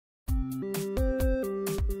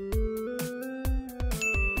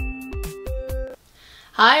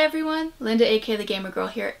Hi everyone, Linda aka the Gamer Girl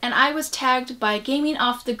here, and I was tagged by Gaming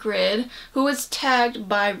Off the Grid, who was tagged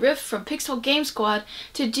by Riff from Pixel Game Squad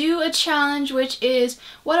to do a challenge which is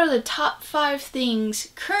what are the top 5 things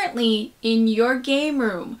currently in your game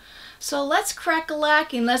room. So let's crack a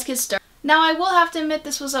lack and let's get started. Now I will have to admit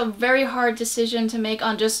this was a very hard decision to make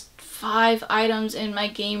on just 5 items in my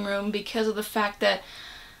game room because of the fact that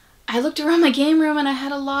I looked around my game room and I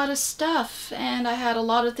had a lot of stuff and I had a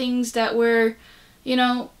lot of things that were, you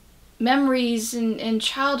know, memories and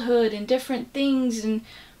childhood and different things and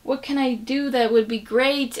what can I do that would be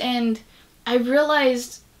great. And I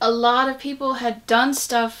realized a lot of people had done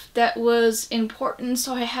stuff that was important,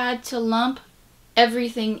 so I had to lump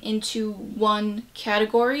everything into one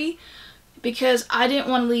category because I didn't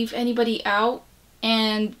want to leave anybody out,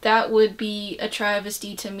 and that would be a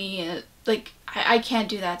travesty to me. Like, I can't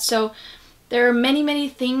do that. So there are many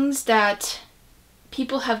things that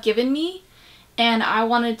people have given me, and I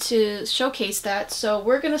wanted to showcase that. So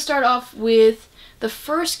we're going to start off with the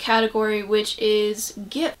first category, which is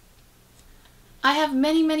gift. I have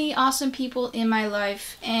many awesome people in my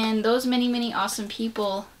life, and those many awesome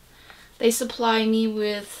people, they supply me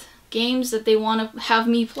with games that they want to have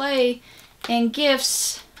me play and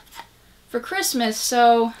gifts for Christmas.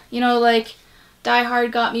 So, you know, like Die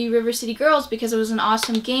Hard got me River City Girls because it was an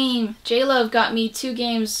awesome game. J-Love got me 2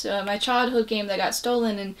 games, my childhood game that got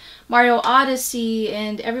stolen, and Mario Odyssey,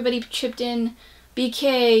 and everybody chipped in.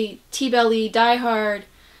 BK, T-Belly, Die Hard,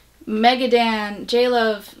 Megadan,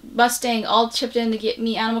 J-Love, Mustang all chipped in to get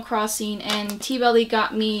me Animal Crossing, and T-Belly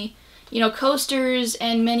got me, you know, coasters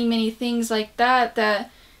and many things like that that,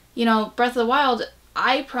 you know, Breath of the Wild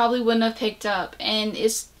I probably wouldn't have picked up. And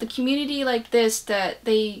it's the community like this that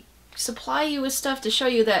they supply you with stuff to show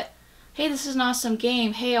you that, hey, this is an awesome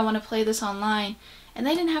game, hey, I want to play this online. And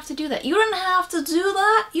they didn't have to do that. You didn't have to do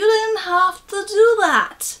that. You didn't have to do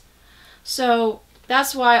that. So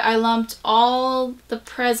that's why I lumped all the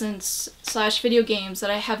presents / video games that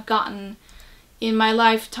I have gotten in my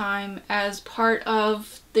lifetime as part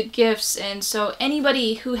of the gifts. And so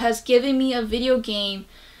anybody who has given me a video game,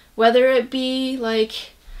 whether it be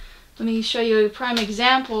like, let me show you a prime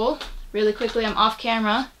example really quickly, I'm off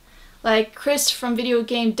camera. Like Chris from Video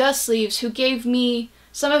Game Dust Sleeves, who gave me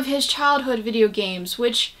some of his childhood video games,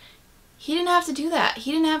 which he didn't have to do that.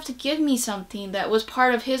 He didn't have to give me something that was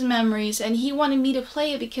part of his memories, and he wanted me to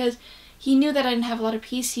play it because he knew that I didn't have a lot of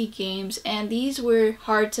PC games, and these were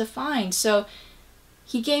hard to find. So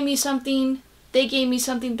he gave me something, they gave me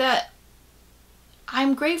something that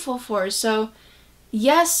I'm grateful for. So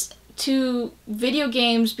yes to video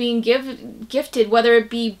games being gifted, whether it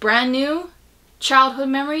be brand new childhood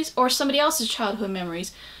memories or somebody else's childhood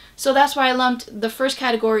memories. So that's why I lumped the first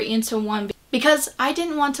category into one, because I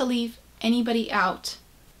didn't want to leave anybody out.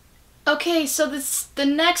 Okay, so the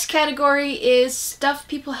next category is stuff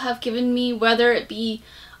people have given me, whether it be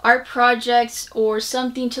art projects or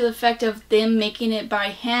something to the effect of them making it by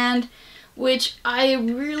hand, which I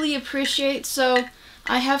really appreciate. So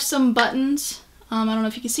I have some buttons. I don't know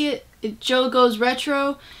if you can see it. Joe Goes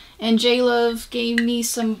Retro and J-Love gave me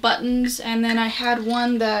some buttons, and then I had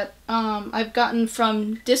one that I've gotten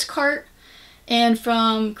from Discart, and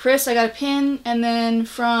from Chris I got a pin, and then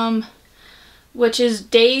from, which is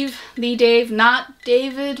Dave, not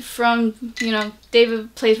David from, you know,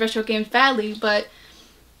 David plays retro games badly, but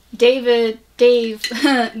Dave,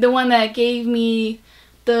 the one that gave me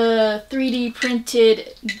the 3D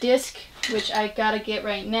printed disc, which I gotta get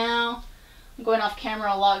right now. I'm going off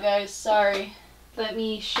camera a lot, guys, sorry. Let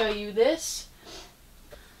me show you this.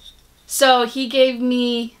 So he gave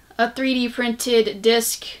me a 3D printed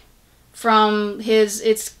disc from his,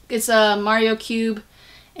 it's a Mario Cube,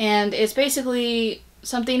 and it's basically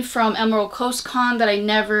something from Emerald Coast Con that I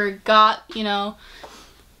never got, you know.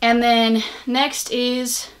 And then next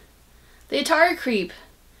is the Atari Creep.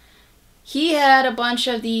 He had a bunch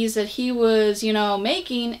of these that he was, you know,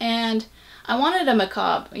 making, and I wanted a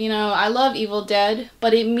macabre. You know, I love Evil Dead,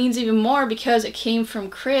 but it means even more because it came from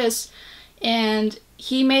Chris, and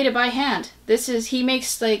he made it by hand. He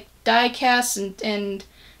makes like die casts and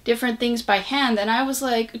different things by hand, and I was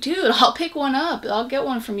like, dude, I'll pick one up. I'll get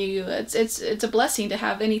one from you. It's a blessing to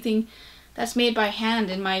have anything that's made by hand,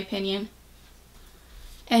 in my opinion.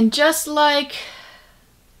 And just like,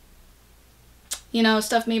 you know,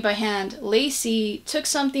 stuff made by hand, Lacey took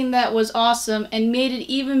something that was awesome and made it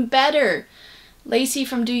even better. Lacey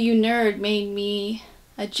from Do You Nerd made me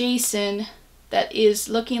a Jason that is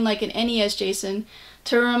looking like an NES Jason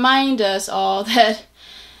to remind us all that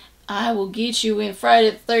I will get you in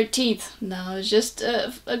Friday the 13th. No, it's just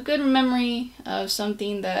a good memory of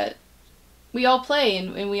something that we all play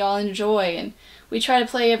and we all enjoy, and we try to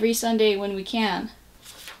play every Sunday when we can.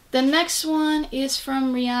 The next one is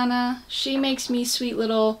from Rihanna. She makes me sweet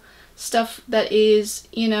little stuff that is,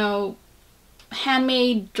 you know,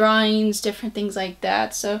 handmade drawings, different things like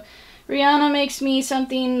that. So Rihanna makes me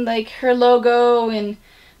something like her logo and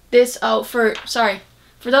this, for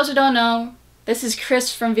those who don't know, this is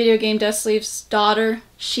Chris from Video Game Death Sleep's daughter.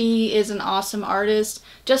 She is an awesome artist,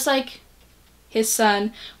 just like his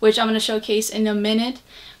son, which I'm going to showcase in a minute.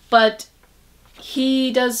 But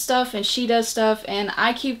he does stuff and she does stuff, and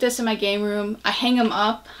I keep this in my game room. I hang them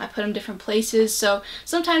up, I put them different places, so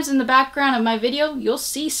sometimes in the background of my video you'll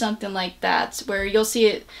see something like that, where you'll see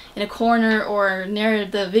it in a corner or near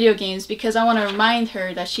the video games, because I want to remind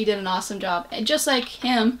her that she did an awesome job. And just like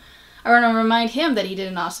him, I want to remind him that he did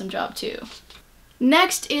an awesome job too.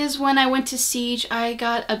 Next is when I went to Siege, I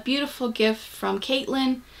got a beautiful gift from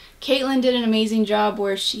Caitlin. Caitlin did an amazing job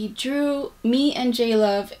where she drew me and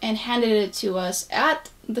J-Love and handed it to us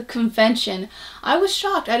at the convention. I was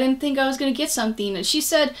shocked. I didn't think I was going to get something. And she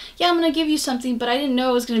said, yeah, I'm going to give you something, but I didn't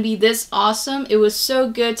know it was going to be this awesome. It was so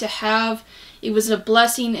good to have. It was a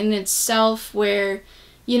blessing in itself where,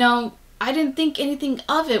 you know, I didn't think anything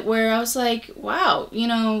of it, where I was like, wow, you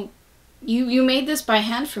know, you made this by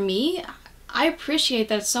hand for me. I appreciate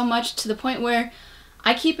that so much, to the point where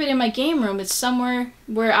I keep it in my game room. It's somewhere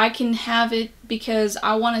where I can have it because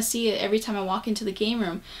I want to see it every time I walk into the game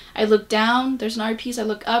room. I look down, there's an art piece. I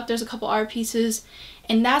look up, there's a couple art pieces.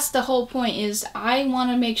 And that's the whole point, is I want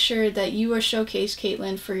to make sure that you are showcased,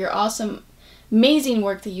 Caitlin, for your awesome, amazing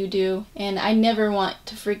work that you do. And I never want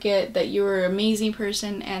to forget that you are an amazing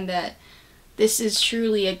person and that this is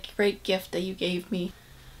truly a great gift that you gave me.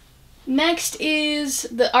 Next is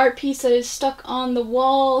the art piece that is stuck on the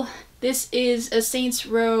wall. This is a Saints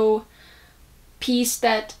Row piece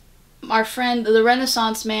that our friend, the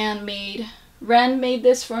Renaissance Man, made. Ren made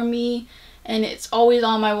this for me, and it's always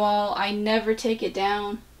on my wall. I never take it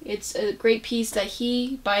down. It's a great piece that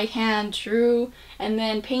he, by hand, drew and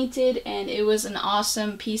then painted, and it was an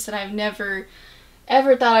awesome piece that I've never,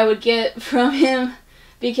 ever thought I would get from him,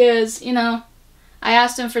 because, you know, I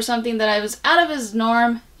asked him for something that I was out of his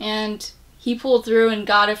norm, and he pulled through and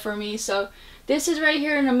got it for me. So this is right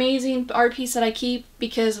here an amazing art piece that I keep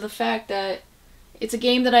because of the fact that it's a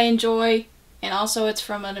game that I enjoy, and also it's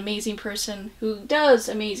from an amazing person who does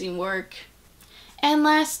amazing work. And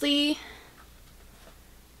lastly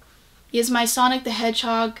is my Sonic the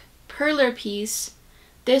Hedgehog perler piece.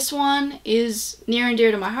 This one is near and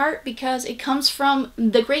dear to my heart because it comes from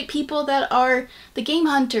the great people that are the Game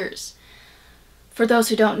Hunters. For those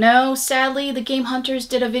who don't know, sadly, the Game Hunters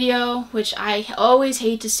did a video, which I always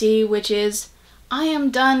hate to see, which is, I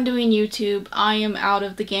am done doing YouTube. I am out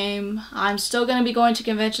of the game. I'm still going to be going to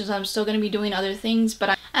conventions. I'm still going to be doing other things.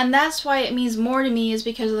 And that's why it means more to me, is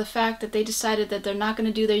because of the fact that they decided that they're not going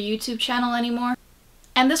to do their YouTube channel anymore.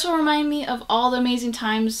 And this will remind me of all the amazing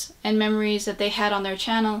times and memories that they had on their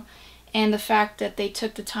channel, and the fact that they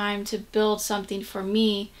took the time to build something for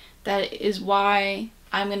me. That is why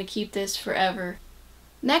I'm going to keep this forever.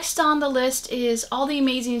 Next on the list is all the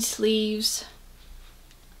amazing sleeves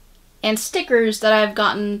and stickers that I've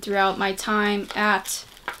gotten throughout my time at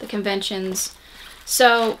the conventions.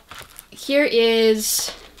 So here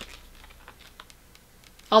is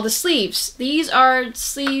all the sleeves. These are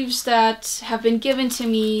sleeves that have been given to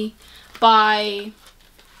me by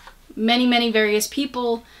many various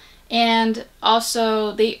people, and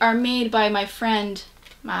also they are made by my friend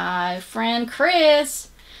Chris.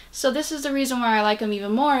 So this is the reason why I like them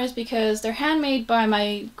even more, is because they're handmade by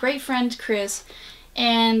my great friend Chris.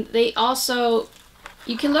 And they also,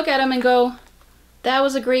 you can look at them and go, that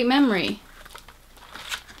was a great memory.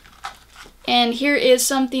 And here is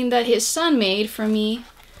something that his son made for me.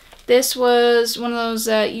 This was one of those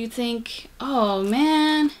that you think, oh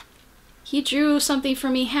man, he drew something for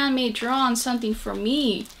me, handmade, drawn something for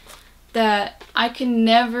me that I can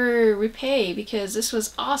never repay, because this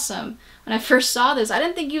was awesome. When I first saw this, I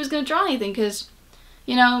didn't think he was going to draw anything, because,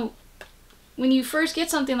 you know, when you first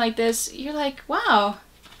get something like this, you're like, wow,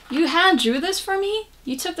 you hand drew this for me?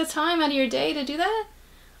 You took the time out of your day to do that?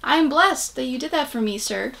 I'm blessed that you did that for me,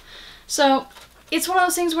 sir. So it's one of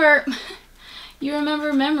those things where you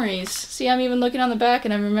remember memories. See, I'm even looking on the back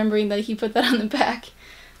and I'm remembering that he put that on the back.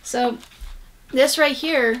 So this right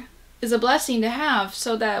here is a blessing to have,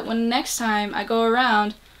 so that when next time I go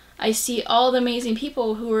around, I see all the amazing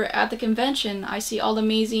people who were at the convention. I see all the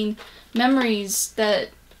amazing memories that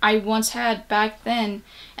I once had back then,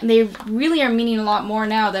 and they really are meaning a lot more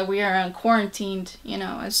now that we are quarantined, you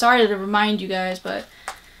know. I'm sorry to remind you guys, but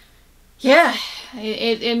yeah,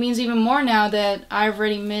 it means even more now that I've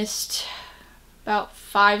already missed about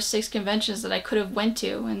 5, 6 conventions that I could have went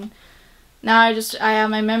to, and now I have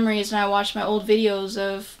my memories, and I watch my old videos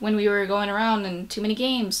of when we were going around and Too Many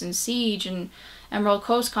Games and Siege and Emerald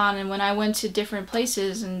Coast Con, and when I went to different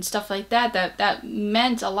places and stuff like that, that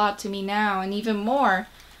meant a lot to me now, and even more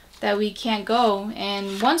that we can't go.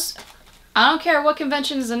 And once, I don't care what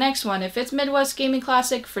convention is the next one, if it's Midwest Gaming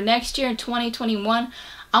Classic for next year in 2021,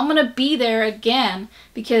 I'm gonna be there again,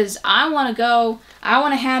 because I want to go, I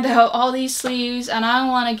want to hand out all these sleeves, and I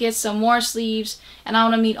want to get some more sleeves, and I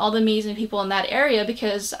want to meet all the amazing people in that area,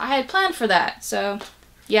 because I had planned for that. So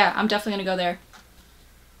yeah, I'm definitely gonna go there.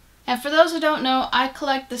 And for those who don't know, I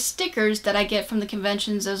collect the stickers that I get from the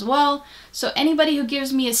conventions as well. So anybody who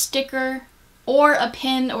gives me a sticker or a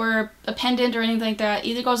pin or a pendant or anything like that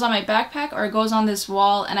either goes on my backpack or it goes on this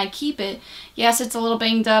wall, and I keep it. Yes, it's a little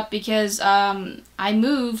banged up because I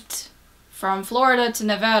moved from Florida to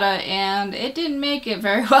Nevada and it didn't make it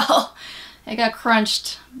very well. It got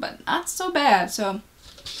crunched, but not so bad. So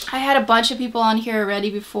I had a bunch of people on here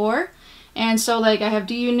already before, and so like I have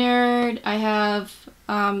Do You Nerd, I have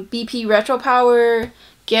BP Retro Power,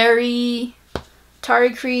 Gary,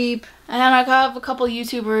 Atari Creep, and then I have a couple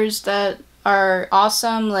YouTubers that are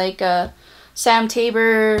awesome, like Sam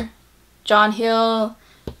Tabor, John Hill,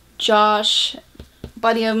 Josh,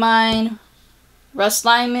 buddy of mine, Russ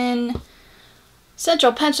Lyman,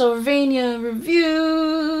 Central Pennsylvania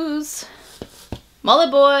Reviews,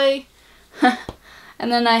 Mullet Boy,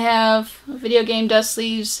 and then I have Video Game Dust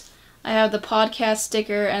Sleeves. I have the podcast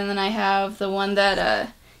sticker, and then I have the one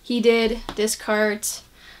that he did, Discards.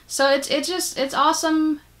 So it's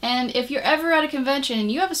awesome. And if you're ever at a convention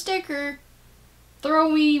and you have a sticker, throw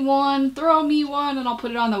me one, and I'll put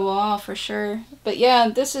it on the wall for sure. But yeah,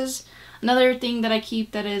 this is another thing that I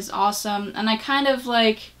keep that is awesome, and I kind of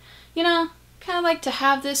like, you know, kind of like to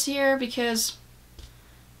have this here because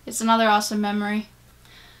it's another awesome memory.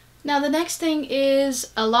 Now the next thing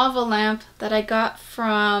is a lava lamp that I got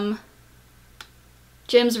from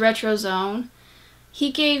Jim's Retro Zone.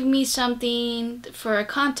 He gave me something for a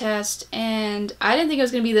contest, and I didn't think it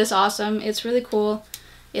was going to be this awesome. It's really cool.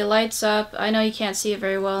 It lights up. I know you can't see it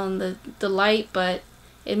very well in the light, but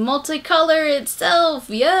it multicolor itself.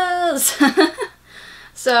 Yes!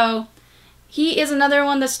 So, he is another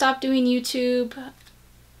one that stopped doing YouTube.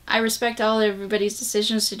 I respect everybody's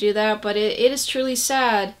decisions to do that, but it is truly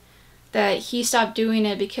sad that he stopped doing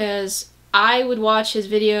it because I would watch his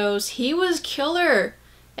videos. He was killer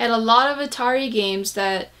at a lot of Atari games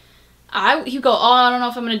that he'd go, oh, I don't know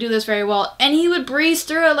if I'm going to do this very well. And he would breeze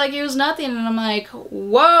through it like it was nothing. And I'm like,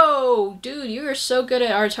 whoa, dude, you are so good at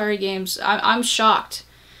Atari games. I'm shocked.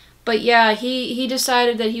 But yeah, he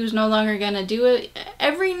decided that he was no longer going to do it.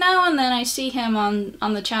 Every now and then I see him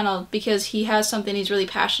on the channel because he has something he's really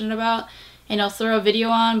passionate about. And he'll throw a video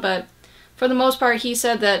on. But for the most part, he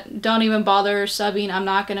said that don't even bother subbing. I'm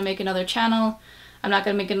not going to make another channel. I'm not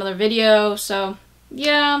going to make another video. So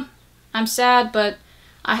yeah, I'm sad, but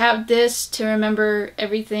I have this to remember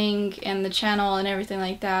everything and the channel and everything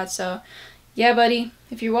like that. So yeah, buddy,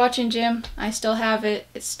 if you're watching, Jim, I still have it.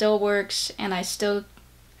 It still works, and I still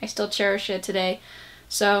cherish it today.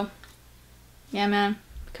 So yeah, man,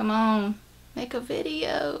 come on, make a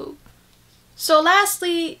video. So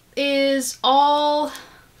lastly is all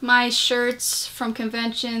my shirts from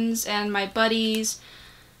conventions and my buddies.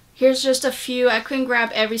 Here's just a few. I couldn't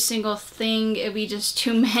grab every single thing. It'd be just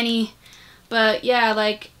too many. But yeah,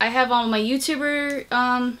 like I have all my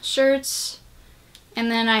YouTuber shirts,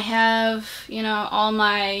 and then I have, you know, all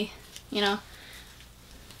my, you know,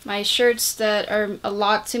 my shirts that are a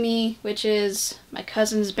lot to me, which is my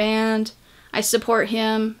cousin's band. I support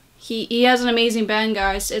him. He has an amazing band,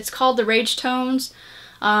 guys. It's called The Rage Tones.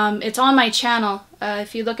 It's on my channel.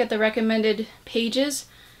 If you look at the recommended pages,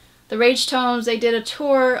 The Rage Tones, they did a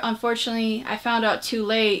tour. Unfortunately, I found out too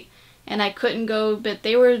late and I couldn't go, but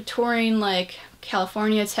they were touring like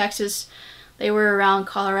California, Texas. They were around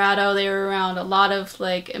Colorado. They were around a lot of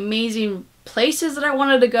like amazing places that I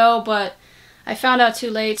wanted to go, but I found out too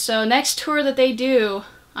late. So next tour that they do,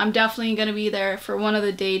 I'm definitely going to be there for one of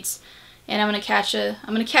the dates, and I'm going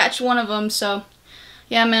to catch one of them. So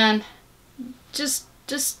yeah, man, just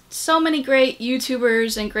so many great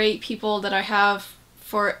YouTubers and great people that I have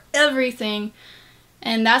for everything,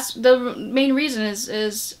 and that's the main reason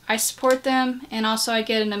is I support them, and also I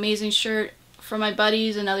get an amazing shirt from my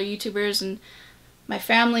buddies and other YouTubers and my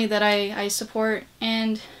family that I support,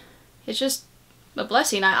 and it's just a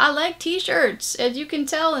blessing. I like t-shirts. As you can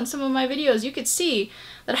tell in some of my videos, you could see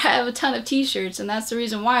that I have a ton of t-shirts, and that's the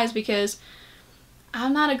reason why, is because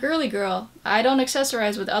I'm not a girly girl. I don't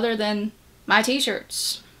accessorize with other than my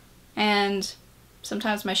t-shirts and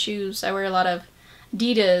sometimes my shoes. I wear a lot of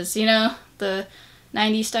Adidas, you know, the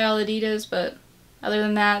 90s style Adidas, but other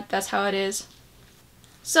than that, that's how it is.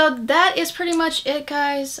 So that is pretty much it,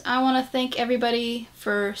 guys. I want to thank everybody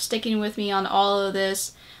for sticking with me on all of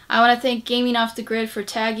this. I want to thank Gaming Off the Grid for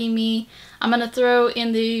tagging me. I'm going to throw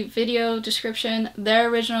in the video description their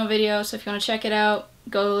original video, so if you want to check it out,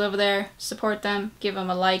 go over there, support them, give them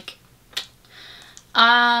a like.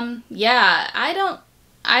 Yeah, I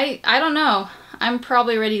don't know. I'm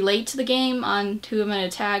probably already late to the game on who I'm going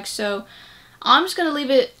to tag, so I'm just going to leave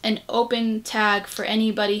it an open tag for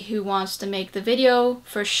anybody who wants to make the video.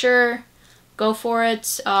 For sure, go for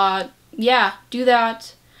it. Yeah, do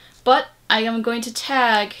that. But I am going to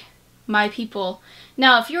tag my people.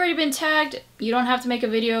 Now, if you've already been tagged, you don't have to make a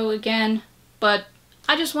video again, but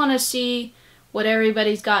I just want to see what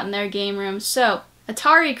everybody's got in their game room. So,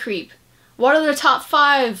 Atari Creep, what are the top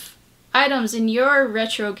 5 items in your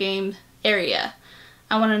retro game area?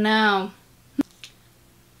 I want to know.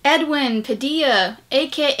 Edwin, Padilla,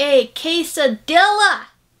 aka Quesadilla,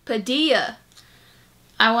 Padilla.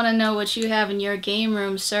 I want to know what you have in your game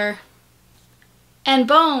room, sir. And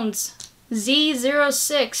Bones,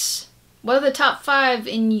 Z06, what are the top 5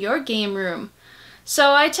 in your game room?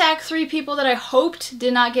 So I tagged 3 people that I hoped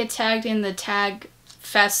did not get tagged in the tag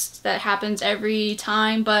fest that happens every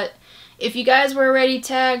time, but if you guys were already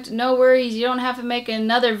tagged, no worries, you don't have to make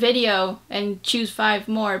another video and choose 5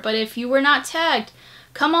 more. But if you were not tagged,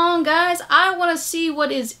 come on guys, I want to see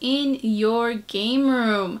what is in your game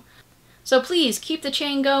room. So please, keep the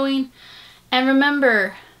chain going, and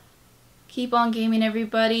remember, keep on gaming,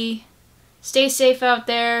 everybody. Stay safe out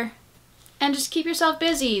there, and just keep yourself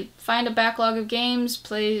busy. Find a backlog of games,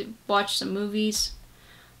 watch some movies.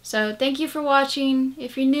 So thank you for watching.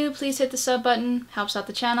 If you're new, please hit the sub button, helps out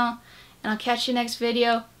the channel, and I'll catch you next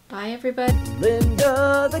video. Bye everybody.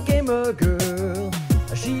 Linda the gamer girl,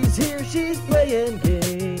 she's here, she's playing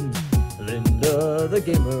games. Linda the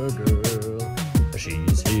gamer girl,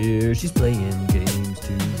 she's here, she's playing games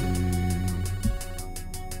too.